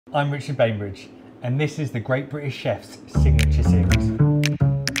I'm Richard Bainbridge, and this is the Great British Chef's signature series.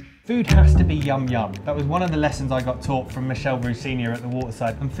 Food has to be yum yum. That was one of the lessons I got taught from Michelle Brew Senior at the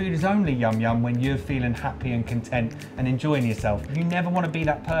Waterside. And food is only yum yum when you're feeling happy and content and enjoying yourself. You never want to be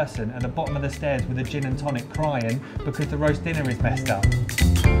that person at the bottom of the stairs with a gin and tonic crying because the roast dinner is messed up.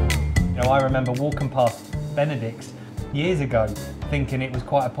 You know, I remember walking past Benedict's years ago thinking it was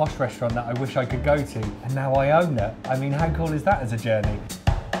quite a posh restaurant that I wish I could go to, and now I own it. I mean, how cool is that as a journey?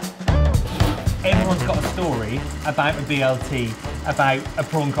 Everyone's got a story about a BLT, about a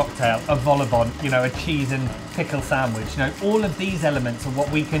prawn cocktail, a vol au vent, you know, a cheese and pickle sandwich. You know, all of these elements are what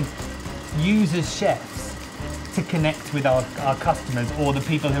we can use as chefs to connect with our customers or the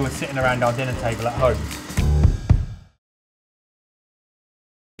people who are sitting around our dinner table at home.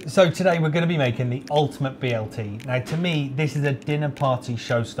 So today we're going to be making the ultimate BLT. Now to me, this is a dinner party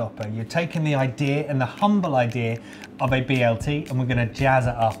showstopper. You're taking the idea and the humble idea of a BLT and we're going to jazz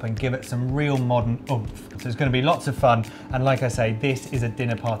it up and give it some real modern oomph. So it's going to be lots of fun, and like I say, this is a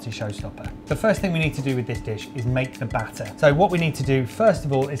dinner party showstopper. The first thing we need to do with this dish is make the batter. So what we need to do first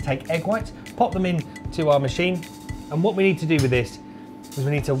of all is take egg whites, pop them into our machine, and what we need to do with this is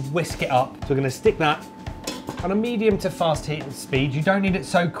we need to whisk it up. So we're going to stick that on a medium to fast heat speed. You don't need it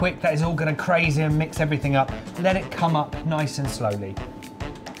so quick that it's all going to crazy and mix everything up. Let it come up nice and slowly.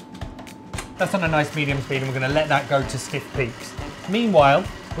 That's on a nice medium speed, and we're going to let that go to stiff peaks. Meanwhile,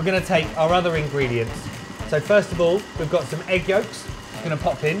 we're going to take our other ingredients. So first of all, we've got some egg yolks, going to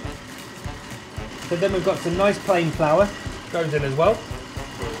pop in. So then we've got some nice plain flour, goes in as well.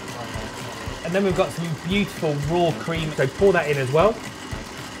 And then we've got some beautiful raw cream, so pour that in as well.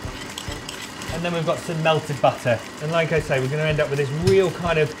 And then we've got some melted butter. And like I say, we're going to end up with this real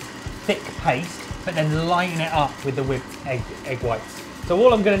kind of thick paste, but then lighten it up with the whipped egg whites. So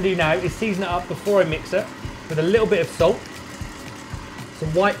all I'm going to do now is season it up before I mix it with a little bit of salt,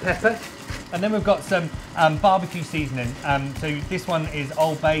 some white pepper, and then we've got some barbecue seasoning. So this one is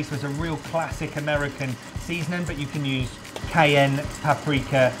Old Bay, so it's a real classic American seasoning, but you can use cayenne,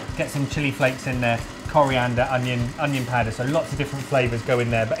 paprika, get some chili flakes in there, coriander, onion powder, so lots of different flavours go in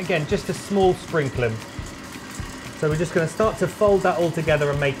there, but again, just a small sprinkling. So we're just going to start to fold that all together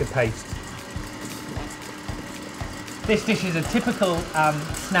and make a paste. This dish is a typical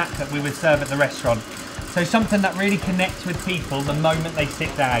snack that we would serve at the restaurant. So something that really connects with people the moment they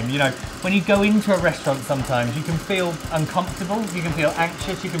sit down. You know, when you go into a restaurant sometimes, you can feel uncomfortable, you can feel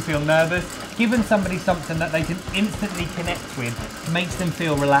anxious, you can feel nervous. Giving somebody something that they can instantly connect with makes them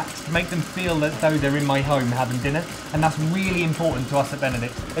feel relaxed, make them feel as though they're in my home having dinner. And that's really important to us at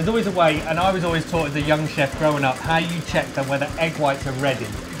Benedict's. There's always a way, and I was always taught as a young chef growing up, how you check that whether egg whites are ready.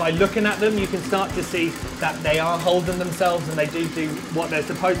 By looking at them, you can start to see that they are holding themselves and they do what they're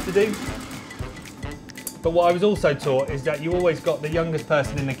supposed to do. But what I was also taught is that you always got the youngest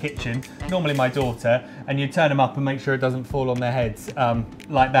person in the kitchen, normally my daughter, and you turn them up and make sure it doesn't fall on their heads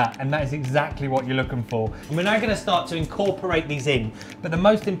like that. And that is exactly what you're looking for. And we're now going to start to incorporate these in. But the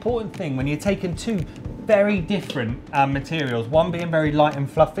most important thing when you're taking two very different materials, one being very light and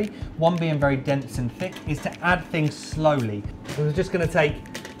fluffy, one being very dense and thick, is to add things slowly. So we're just going to take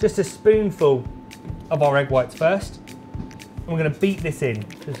just a spoonful of our egg whites first. We're going to beat this in.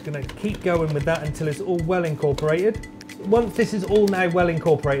 Just going to keep going with that until it's all well incorporated. Once this is all now well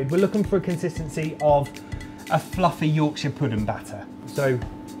incorporated, we're looking for a consistency of a fluffy Yorkshire pudding batter. So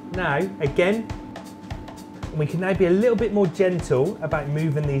now, again, we can now be a little bit more gentle about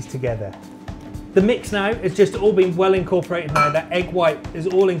moving these together. The mix now has just all been well incorporated now. That egg white is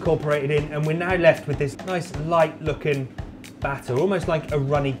all incorporated in, and we're now left with this nice light looking batter, almost like a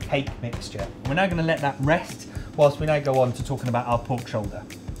runny cake mixture. We're now going to let that rest whilst we now go on to talking about our pork shoulder.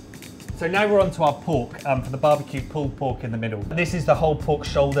 So now we're on to our pork for the barbecue pulled pork in the middle. This is the whole pork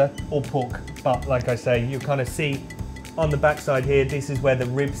shoulder or pork butt, like I say. You kind of see on the backside here, this is where the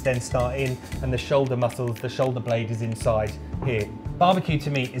ribs then start in and the shoulder muscles, the shoulder blade is inside here. Barbecue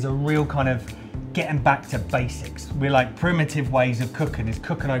to me is a real kind of getting back to basics. We're like primitive ways of cooking is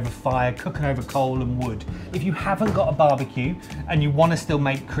cooking over fire, cooking over coal and wood. If you haven't got a barbecue and you want to still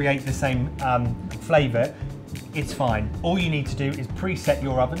create the same flavour, it's fine. All you need to do is preset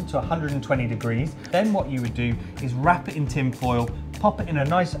your oven to 120 degrees. Then what you would do is wrap it in tin foil, pop it in a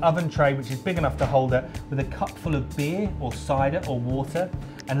nice oven tray which is big enough to hold it, with a cup full of beer or cider or water,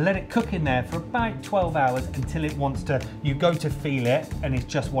 and let it cook in there for about 12 hours until it wants to, you go to feel it and it's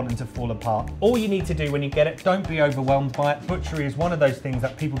just wanting to fall apart. All you need to do when you get it, don't be overwhelmed by it. Butchery is one of those things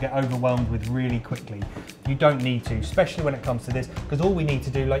that people get overwhelmed with really quickly. You don't need to, especially when it comes to this, because all we need to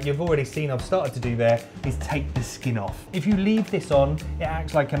do, like you've already seen I've started to do there, is take the skin off. If you leave this on, it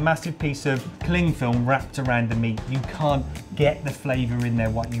acts like a massive piece of cling film wrapped around the meat. You can't get the flavour in there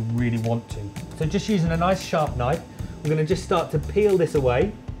what you really want to. So just using a nice sharp knife, we're going to just start to peel this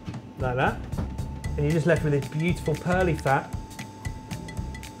away, like that. And you're just left with this beautiful pearly fat.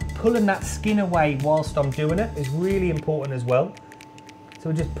 Pulling that skin away whilst I'm doing it is really important as well. So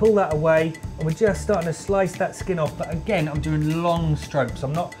we just pull that away and we're just starting to slice that skin off. But again, I'm doing long strokes.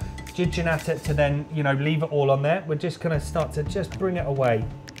 I'm not judging at it to then, you know, leave it all on there. We're just going to start to just bring it away.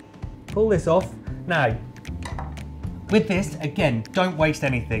 Pull this off. Now, with this, again, don't waste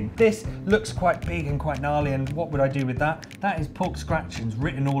anything. This looks quite big and quite gnarly, and what would I do with that? That is pork scratchings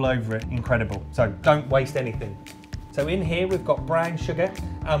written all over it, incredible. So don't waste anything. So in here we've got brown sugar,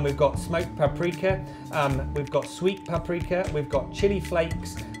 and we've got smoked paprika, we've got sweet paprika, we've got chili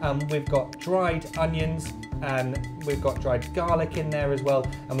flakes, we've got dried onions, and we've got dried garlic in there as well,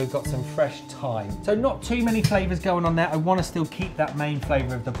 and we've got some fresh thyme. So not too many flavours going on there. I want to still keep that main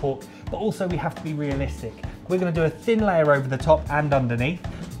flavour of the pork, but also we have to be realistic. We're going to do a thin layer over the top and underneath,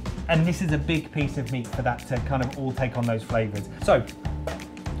 and this is a big piece of meat for that to kind of all take on those flavours. So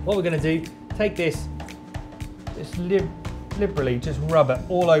what we're going to do, take this, just liberally just rub it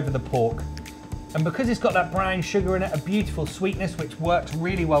all over the pork. And because it's got that brown sugar in it, a beautiful sweetness which works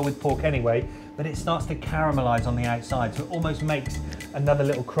really well with pork anyway, but it starts to caramelise on the outside, so it almost makes another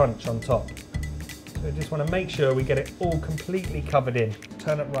little crunch on top. So we just want to make sure we get it all completely covered in.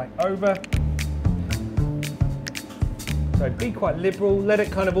 Turn it right over. So be quite liberal, let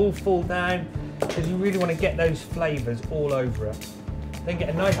it kind of all fall down, because you really want to get those flavours all over it. Then get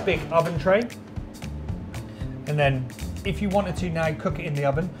a nice big oven tray. And then if you wanted to now cook it in the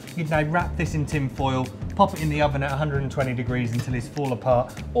oven, you'd now wrap this in tin foil, pop it in the oven at 120 degrees until it's fall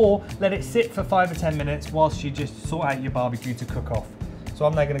apart, or let it sit for 5 or 10 minutes whilst you just sort out your barbecue to cook off. So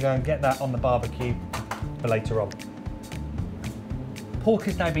I'm now going to go and get that on the barbecue for later on. Pork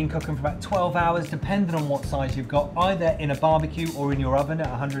has now been cooking for about 12 hours, depending on what size you've got, either in a barbecue or in your oven at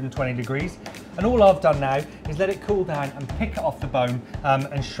 120 degrees. And all I've done now is let it cool down and pick it off the bone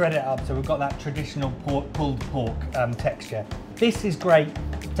and shred it up, so we've got that traditional pulled pork texture. This is great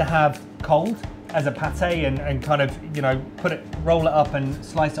to have cold as a pate and kind of, you know, roll it up and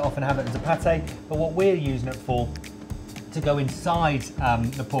slice it off and have it as a pate. But what we're using it for, to go inside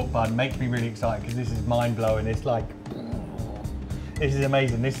the pork bun, makes me really excited, because this is mind blowing. It's like, this is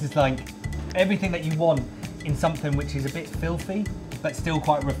amazing. This is like everything that you want in something which is a bit filthy, but still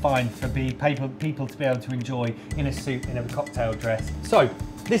quite refined for people to be able to enjoy in a suit, in a cocktail dress. So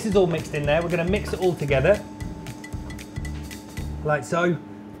this is all mixed in there. We're going to mix it all together, like so.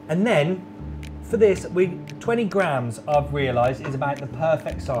 And then for this, 20 grams I've realised is about the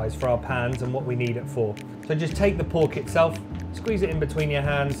perfect size for our pans and what we need it for. So just take the pork itself, squeeze it in between your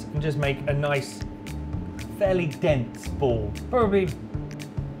hands, and just make a nice, fairly dense ball. Probably,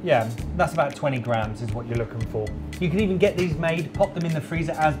 yeah, that's about 20 grams is what you're looking for. You can even get these made, pop them in the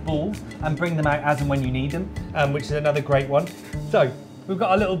freezer as balls, and bring them out as and when you need them, which is another great one. So we've got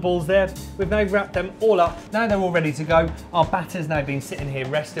our little balls there. We've now wrapped them all up. Now they're all ready to go. Our batter's now been sitting here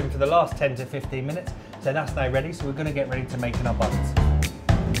resting for the last 10 to 15 minutes. So that's now ready. So we're going to get ready to making our buns.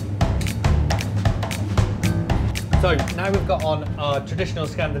 So now we've got on our traditional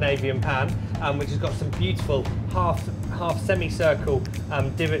Scandinavian pan, which has got some beautiful half semicircle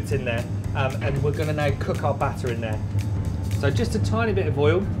divots in there, and we're going to now cook our batter in there. So just a tiny bit of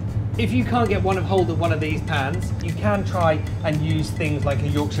oil. If you can't get hold of one of these pans, you can try and use things like a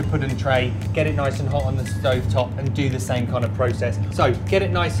Yorkshire pudding tray, get it nice and hot on the stove top, and do the same kind of process. So get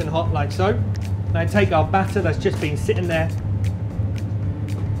it nice and hot like so. Now take our batter that's just been sitting there,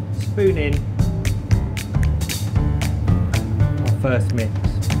 spoon in our first mix.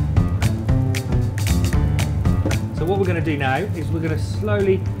 So what we're going to do now is we're going to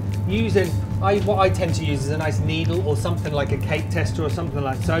slowly, using what I tend to use is a nice needle or something like a cake tester or something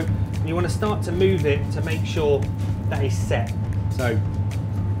like so. And you want to start to move it to make sure that it's set. So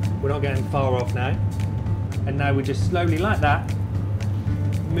we're not getting far off now. And now we just slowly, like that,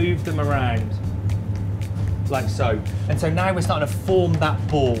 move them around like so. And so now we're starting to form that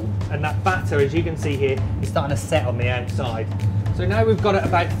ball, and that batter, as you can see here, is starting to set on the outside. So now we've got it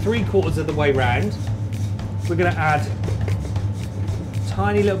about 3/4 of the way round. We're going to add a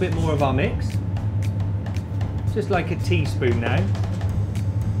tiny little bit more of our mix, just like a teaspoon now.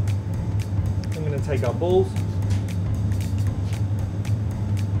 I'm going to take our balls,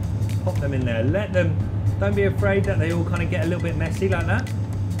 pop them in there. Let them, don't be afraid that they all kind of get a little bit messy like that.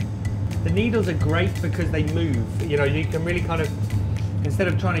 The needles are great because they move. You know, you can really kind of, instead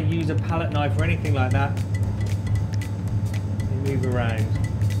of trying to use a palette knife or anything like that, they move around.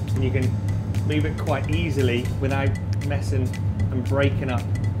 And you can move it quite easily without messing and breaking up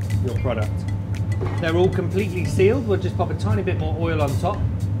your product. They're all completely sealed. We'll just pop a tiny bit more oil on top.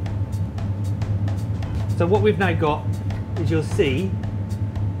 So what we've now got is, you'll see,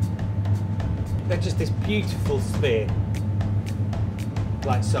 they're just this beautiful sphere,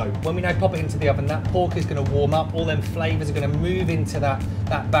 like so. When we now pop it into the oven, that pork is going to warm up, all them flavours are going to move into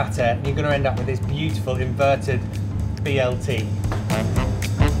that batter, and you're going to end up with this beautiful inverted BLT.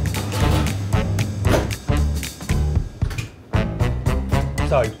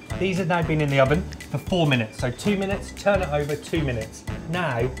 So these have now been in the oven for 4 minutes. So 2 minutes, turn it over, 2 minutes.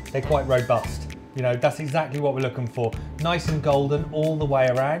 Now they're quite robust. You know, that's exactly what we're looking for. Nice and golden all the way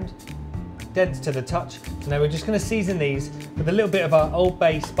around, dense to the touch. So now we're just going to season these with a little bit of our Old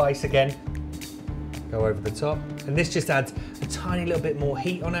Bay spice again. Go over the top. And this just adds a tiny little bit more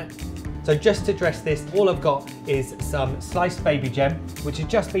heat on it. So just to dress this, all I've got is some sliced baby gem, which has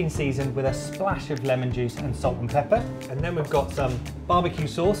just been seasoned with a splash of lemon juice and salt and pepper. And then we've got some barbecue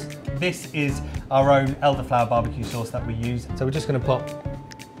sauce. This is our own elderflower barbecue sauce that we use. So we're just going to pop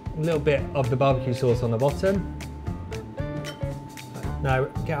a little bit of the barbecue sauce on the bottom. Now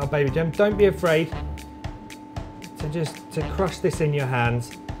get our baby gem. Don't be afraid to crush this in your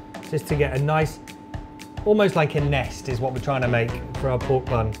hands, just to get a nice, almost like a nest is what we're trying to make for our pork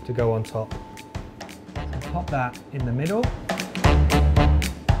bun to go on top. So pop that in the middle.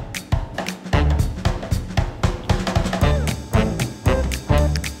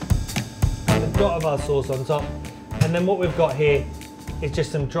 A dot of our sauce on top. And then what we've got here is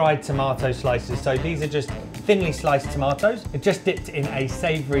just some dried tomato slices. So these are just thinly sliced tomatoes. They're just dipped in a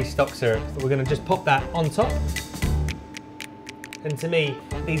savoury stock syrup. So we're going to just pop that on top. And to me,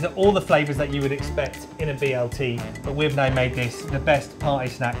 these are all the flavours that you would expect in a BLT, but we've now made this the best party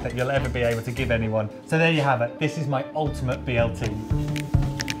snack that you'll ever be able to give anyone. So there you have it. This is my ultimate BLT.